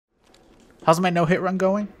How's my no-hit run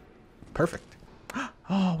going? Perfect.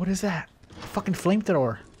 Oh, what is that? A fucking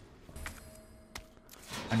flamethrower.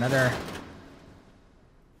 Another...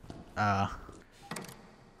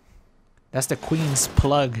 That's the queen's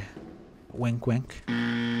plug. Wink, wink.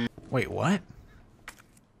 Wait, what?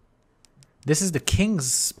 This is the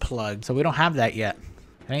king's plug, so we don't have that yet.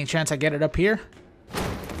 Any chance I get it up here?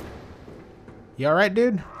 You alright,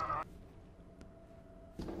 dude?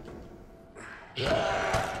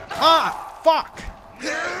 Ah! Fuck!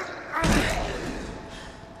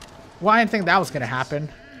 Well, I didn't think that was gonna happen.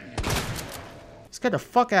 Scared the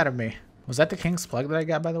fuck out of me. Was that the king's plug that I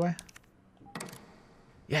got, by the way?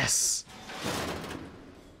 Yes!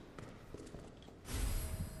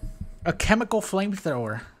 A chemical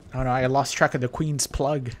flamethrower. Oh no, I lost track of the queen's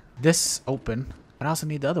plug. This open. But I also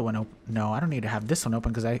need the other one open. No, I don't need to have this one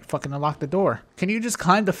open because I fucking unlocked the door. Can you just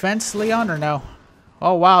climb the fence, Leon, or no?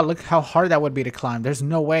 Oh wow, look how hard that would be to climb. There's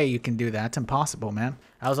no way you can do that. It's impossible, man.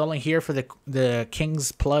 I was only here for the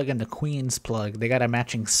king's plug and the queen's plug. They got a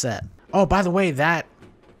matching set. Oh, by the way, the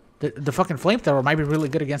fucking flamethrower might be really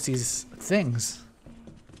good against these things.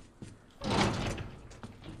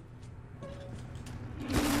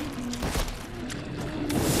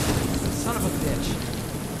 Son of a bitch.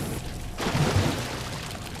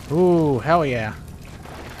 Ooh, hell yeah.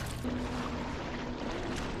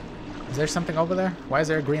 Is there something over there? Why is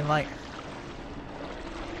there a green light?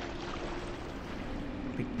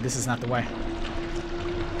 This is not the way.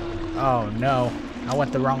 Oh no, I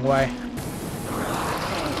went the wrong way.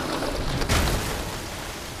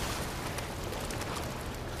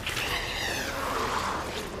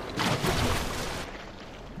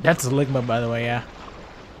 That's Ligma, by the way, yeah.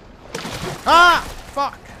 Ah!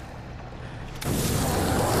 Fuck!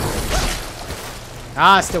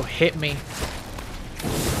 Ah, it still hit me.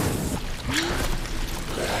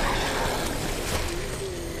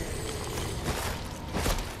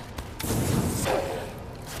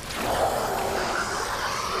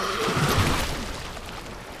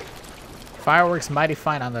 Fireworks mighty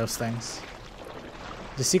fine on those things.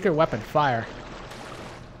 The secret weapon, fire.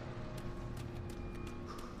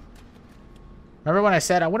 Remember when I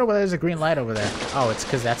said, I wonder whether there's a green light over there? Oh, it's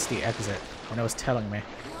because that's the exit. When it was telling me.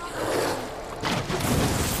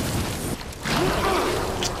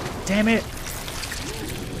 Damn it!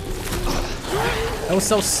 It was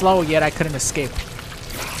so slow, yet I couldn't escape.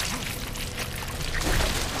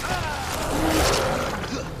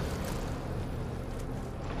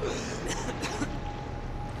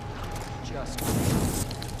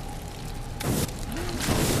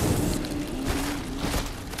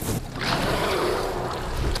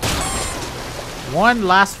 One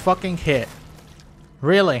last fucking hit.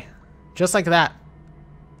 Really? Just like that.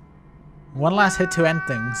 One last hit to end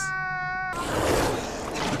things.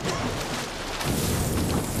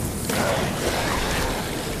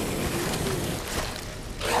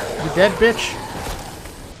 You dead, bitch?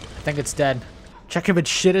 I think it's dead. Check if it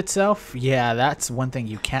shit itself? Yeah, that's one thing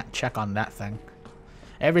you can't check on that thing.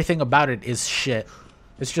 Everything about it is shit.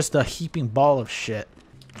 It's just a heaping ball of shit.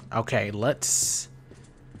 Okay, let's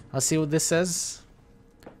see what this says.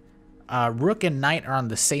 Rook and knight are on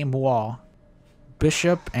the same wall.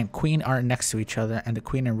 Bishop and queen aren't next to each other, and the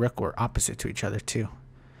queen and rook were opposite to each other too.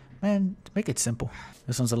 Man, make it simple.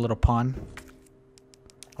 This one's a little pawn.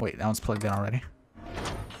 Wait, that one's plugged in already.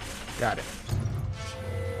 Got it.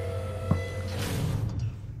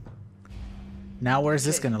 Now where's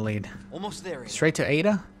this gonna lead? Almost there. Straight to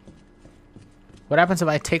Ada? What happens if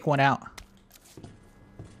I take one out?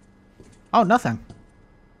 Oh, nothing.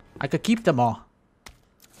 I could keep them all.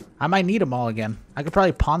 I might need them all again. I could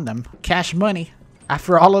probably pawn them. Cash money.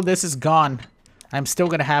 After all of this is gone, I'm still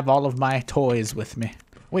gonna have all of my toys with me.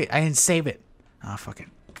 Wait, I didn't save it. Ah, fuck it.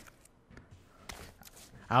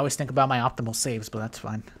 I always think about my optimal saves, but that's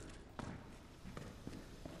fine.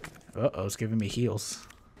 Uh-oh, it's giving me heals.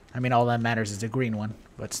 I mean, all that matters is the green one,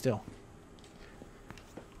 but still.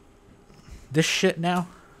 This shit now?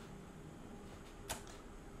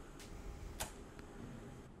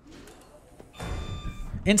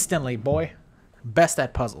 Instantly, boy. Best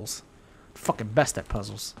at puzzles. Fucking best at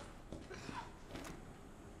puzzles.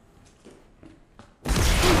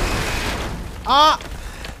 Ah!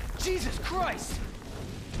 Jesus Christ!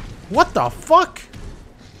 What the fuck?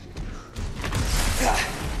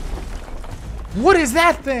 What is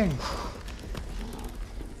that thing?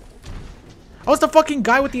 Oh, it's the fucking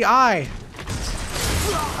guy with the eye.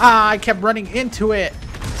 Ah, I kept running into it.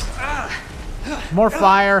 More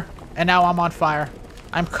fire, and now I'm on fire.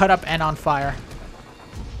 I'm cut up and on fire.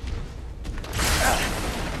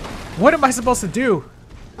 What am I supposed to do?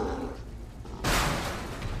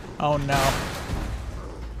 Oh no.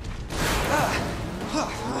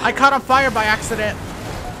 I caught on fire by accident.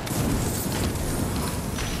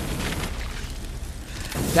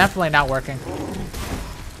 Definitely not working.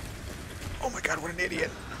 Oh my god, what an idiot.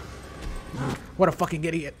 What a fucking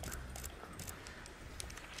idiot.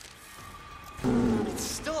 It's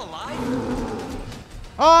still alive?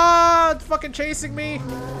 Oh, it's fucking chasing me.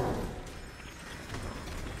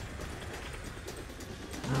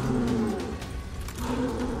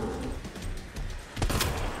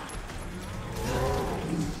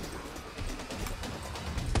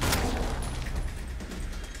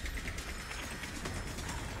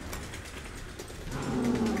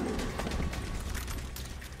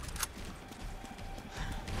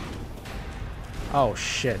 Oh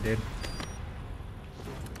shit, dude.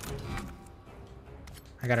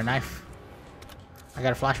 I got a knife. I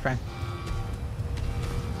got a flashbang.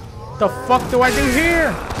 The fuck do I do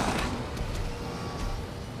here?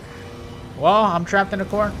 Well, I'm trapped in a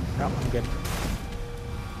corner. No, I'm good.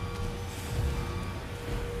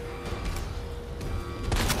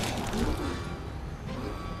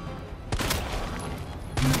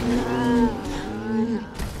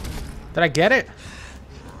 Did I get it?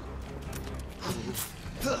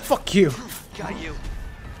 Fuck you. Got you.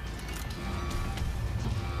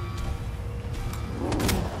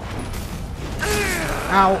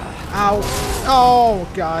 Ow. Ow.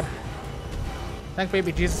 Oh, God. Thank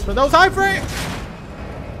baby Jesus for those high frames.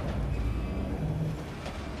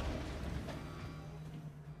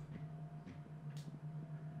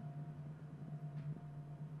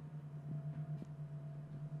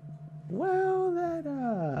 Well, that,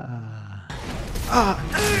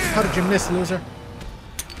 how did you miss, loser?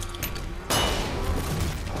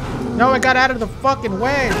 No, I got out of the fucking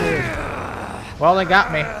way, dude. Well, they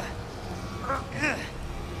got me.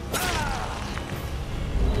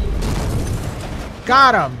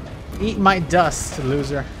 Got him. Eat my dust,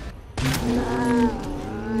 loser.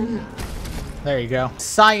 There you go.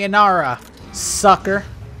 Sayonara, sucker.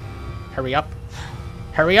 Hurry up.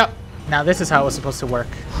 Hurry up. Now this is how it was supposed to work.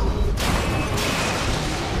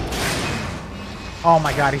 Oh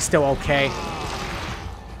my god, he's still okay.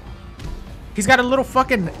 He's got a little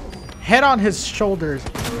fucking head on his shoulders.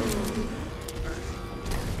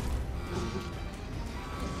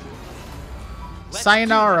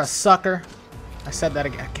 Sayonara, sucker. I said that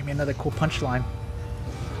again. Give me another cool punchline.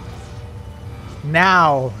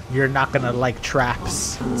 Now you're not gonna like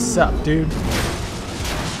traps. What's up, dude?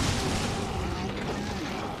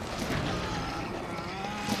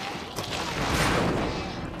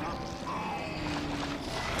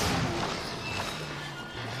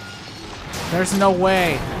 There's no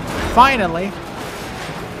way. Finally.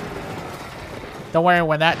 Don't worry,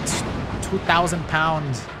 when that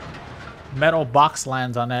 2,000-pound metal box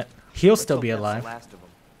lands on it, he'll still be alive.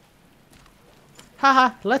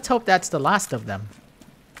 Haha, let's hope that's the last of them.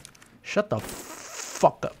 Shut the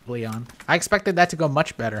fuck up, Leon. I expected that to go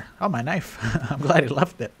much better. Oh, my knife. I'm glad he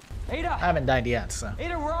left it. Ada! I haven't died yet, so.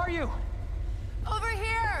 Ada, where are you? Over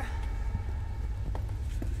here!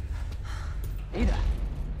 Ada!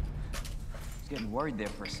 I was getting worried there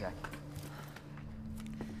for a sec.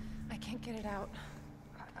 I can't get it out.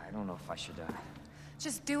 I don't know if I should,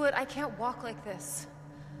 Just do it. I can't walk like this.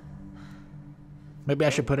 Maybe I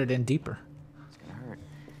should put it in deeper. It's gonna hurt.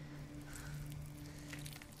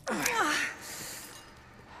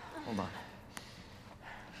 Hold on.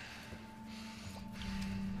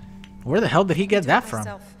 Where the hell did he get that from?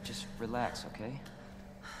 Just relax, okay?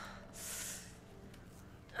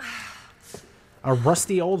 A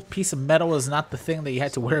rusty old piece of metal is not the thing that you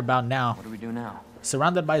had to worry about now. What do we do now?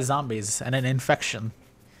 Surrounded by zombies and an infection.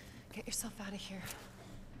 Get yourself out of here.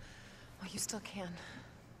 While you still can.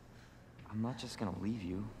 I'm not just gonna leave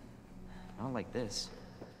you. Not like this.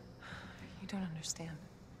 You don't understand.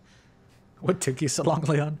 What took you so long,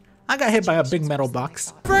 Leon? I got hit by a big metal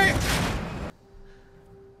box. You're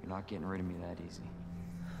not getting rid of me that easy.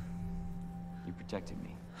 You protected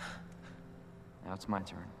me. Now it's my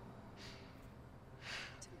turn.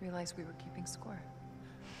 Didn't realize we were keeping score.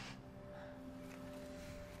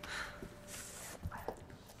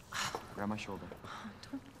 Grab my shoulder.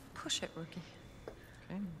 Don't push it, rookie.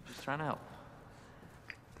 Okay, just trying to help.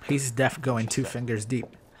 He's deaf going 2 fingers deep.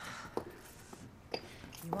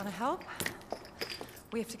 You want to help?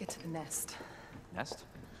 We have to get to the nest. Nest?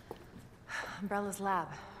 Umbrella's lab,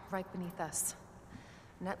 right beneath us.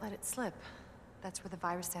 Net let it slip. That's where the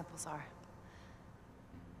virus samples are.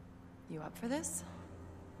 You up for this?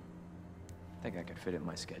 I think I could fit it in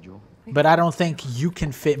my schedule. But I don't think you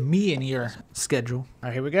can fit me in your schedule.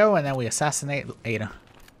 Alright, here we go, and then we assassinate Ada.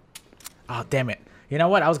 Oh, damn it. You know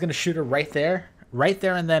what? I was gonna shoot her right there, right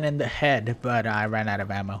there and then in the head, but I ran out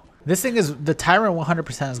of ammo. This thing is, the Tyrant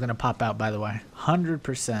 100% is going to pop out, by the way.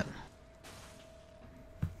 100%.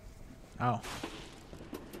 Oh.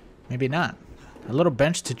 Maybe not. A little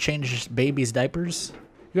bench to change baby's diapers.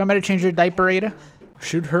 You want me to change your diaper, Ada?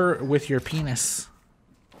 Shoot her with your penis.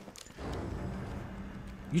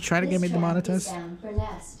 You trying to get me demonetized?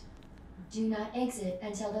 Do not exit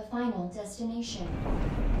until the final destination.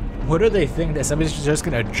 What do they think that somebody's just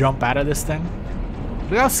gonna jump out of this thing?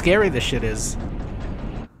 Look how scary this shit is.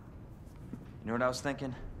 You know what I was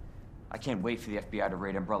thinking? I can't wait for the FBI to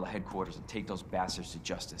raid Umbrella headquarters and take those bastards to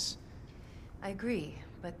justice. I agree,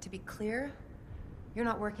 but to be clear, you're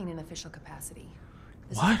not working in official capacity.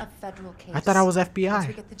 This What? is a federal case. I thought I was FBI. Once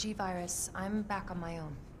we get the G virus, I'm back on my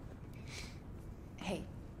own. Hey,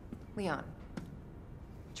 Leon,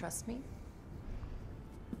 trust me?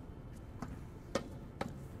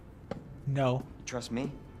 No. You trust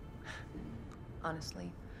me?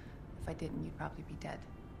 Honestly, if I didn't, you'd probably be dead.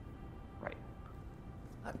 Right.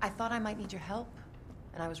 I thought I might need your help,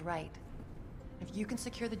 and I was right. If you can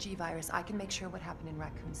secure the G virus, I can make sure what happened in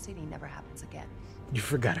Raccoon City never happens again. You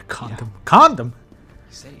forgot a condom. Yeah. Condom?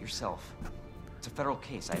 You said it yourself. It's a federal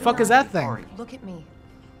case. The fuck is that thing? Look at me.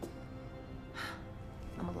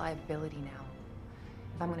 I'm a liability now.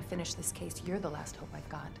 If I'm gonna finish this case, you're the last hope I've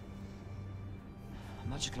got. I'm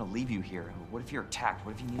not just gonna leave you here. What if you're attacked?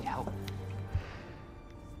 What if you need help?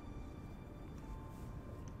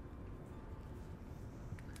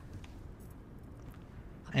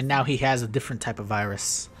 And now he has a different type of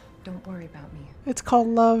virus. Don't worry about me. It's called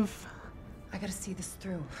love. I gotta see this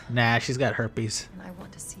through. Nah, she's got herpes. And I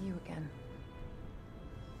want to see you again.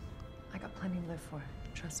 I got plenty to live for.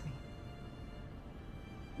 Trust me.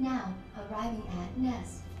 Now, arriving at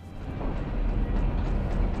Nest.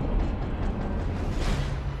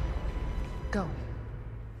 Go.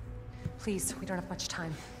 Please, we don't have much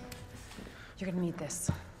time. You're gonna need this.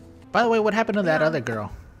 By the way, what happened to that other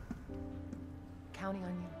girl? Counting on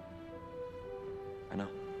you. I know.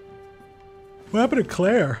 What happened to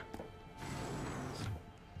Claire?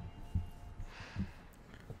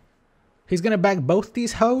 He's gonna back both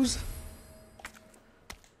these hoes?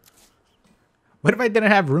 What if I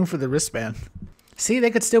didn't have room for the wristband? See, they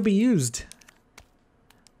could still be used.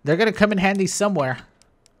 They're gonna come in handy somewhere.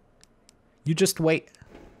 You just wait.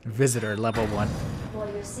 Visitor level 1. For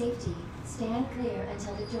your safety, stand clear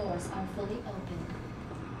until the doors are fully open.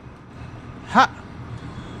 Ha!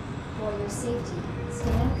 For your safety,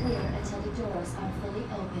 stand clear until the doors are fully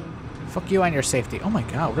open. Fuck you and your safety. Oh my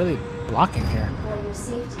god, really blocking here. For your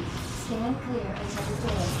safety, stand clear until the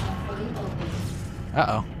doors are fully open.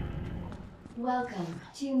 Uh-oh. Welcome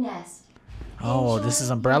to Nest. Oh, Enjoy this is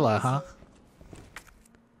Umbrella, your huh? visit.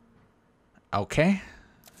 Okay.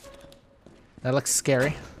 That looks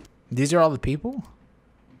scary. These are all the people?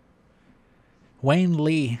 Wayne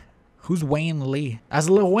Lee. Who's Wayne Lee? As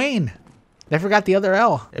Lil Wayne. They forgot the other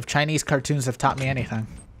L, if Chinese cartoons have taught me anything.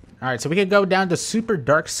 Alright, so we could go down the super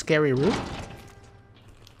dark, scary route.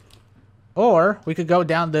 Or we could go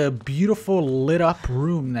down the beautiful lit up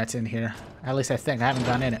room that's in here. At least I think. I haven't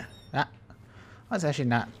gone in it. Ah. Oh, it's actually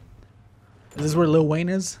not. Is this where Lil Wayne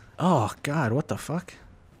is? Oh, God. What the fuck?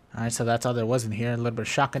 Alright, so that's all there was in here. A little bit of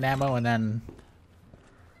shotgun ammo and then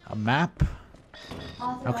a map.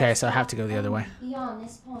 Okay, so I have to go the other way. Beyond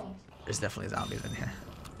this point. There's definitely zombies in here.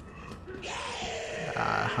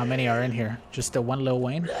 How many are in here? Just the one Lil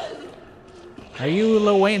Wayne? Are you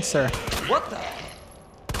Lil Wayne, sir? What the?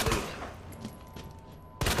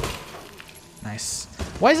 Nice.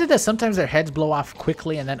 Why is it that sometimes their heads blow off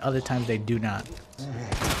quickly and then other times they do not?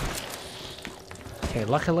 Okay,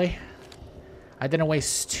 luckily, I didn't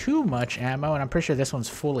waste too much ammo, and I'm pretty sure this one's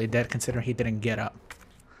fully dead considering he didn't get up.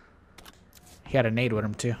 He had a nade with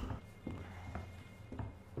him, too.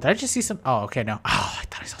 Did I just see some? Oh, okay, no. Oh, I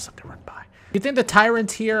thought I saw something run by. You think the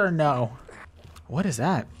Tyrant's here or no? What is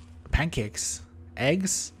that? Pancakes.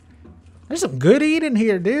 Eggs? There's some good eating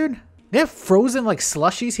here, dude. They have frozen, like,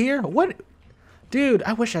 slushies here? What? Dude,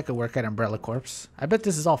 I wish I could work at Umbrella Corp. I bet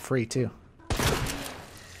this is all free, too.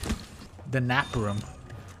 The nap room.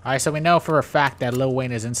 Alright, so we know for a fact that Lil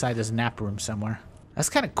Wayne is inside this nap room somewhere. That's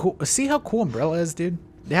kind of cool. See how cool Umbrella is, dude?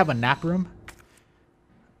 They have a nap room.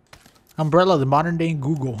 Umbrella, the modern day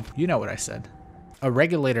Google. You know what I said. A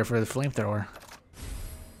regulator for the flamethrower.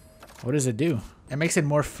 What does it do? It makes it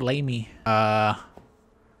more flamey.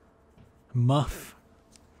 Muff.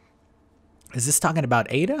 Is this talking about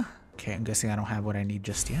Ada? Okay, I'm guessing I don't have what I need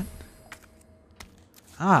just yet.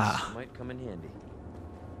 Ah. Might come in handy.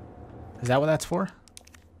 Is that what that's for?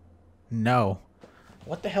 No.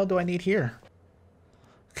 What the hell do I need here?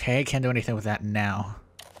 Okay, can't do anything with that now.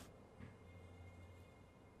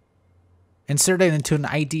 Inserted into an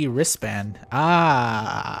ID wristband.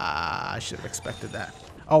 Ah, I should have expected that.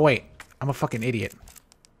 Oh, wait. I'm a fucking idiot.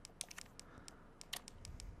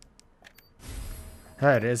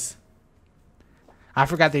 There it is. I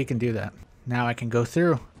forgot that you can do that. Now I can go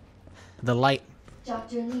through the light.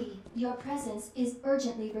 Dr. Lee, your presence is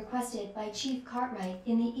urgently requested by Chief Cartwright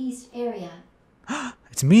in the East area.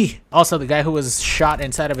 It's me. Also, the guy who was shot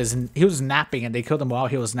inside of his... He was napping and they killed him while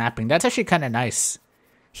he was napping. That's actually kind of nice.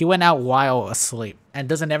 He went out while asleep. And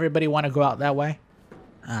doesn't everybody want to go out that way?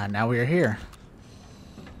 Now we're here.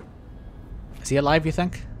 Is he alive, you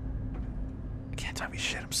think? I can't tell me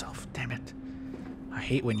shit himself. Damn it. I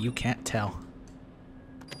hate when you can't tell.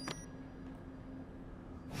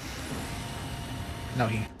 No,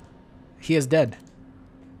 he is dead.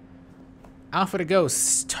 Alpha to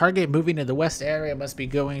Ghost. Target moving to the west area must be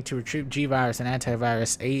going to retrieve G-Virus and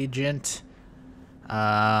antivirus agent.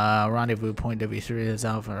 Rendezvous point W3 is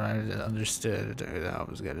Alpha. Understood. I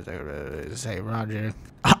was going to say Roger.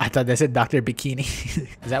 I thought they said Dr. Bikini.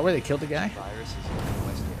 Is that where they killed the guy? Virus is in the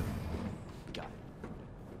west area. Got it.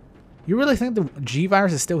 You really think the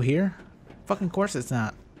G-Virus is still here? Fucking course it's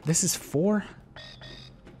not. This is 4?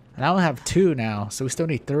 And I only have 2 now, so we still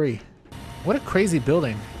need 3. What a crazy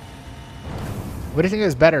building. What do you think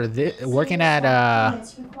is better? Working at,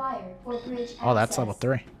 oh, that's level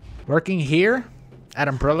 3. Working here at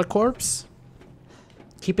Umbrella Corps.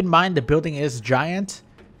 Keep in mind the building is giant.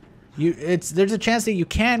 There's a chance that you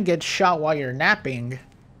can get shot while you're napping.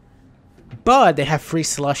 But they have free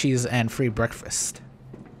slushies and free breakfast.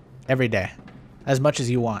 Every day. As much as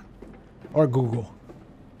you want. Or Google.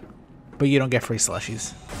 But you don't get free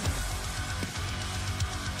slushies.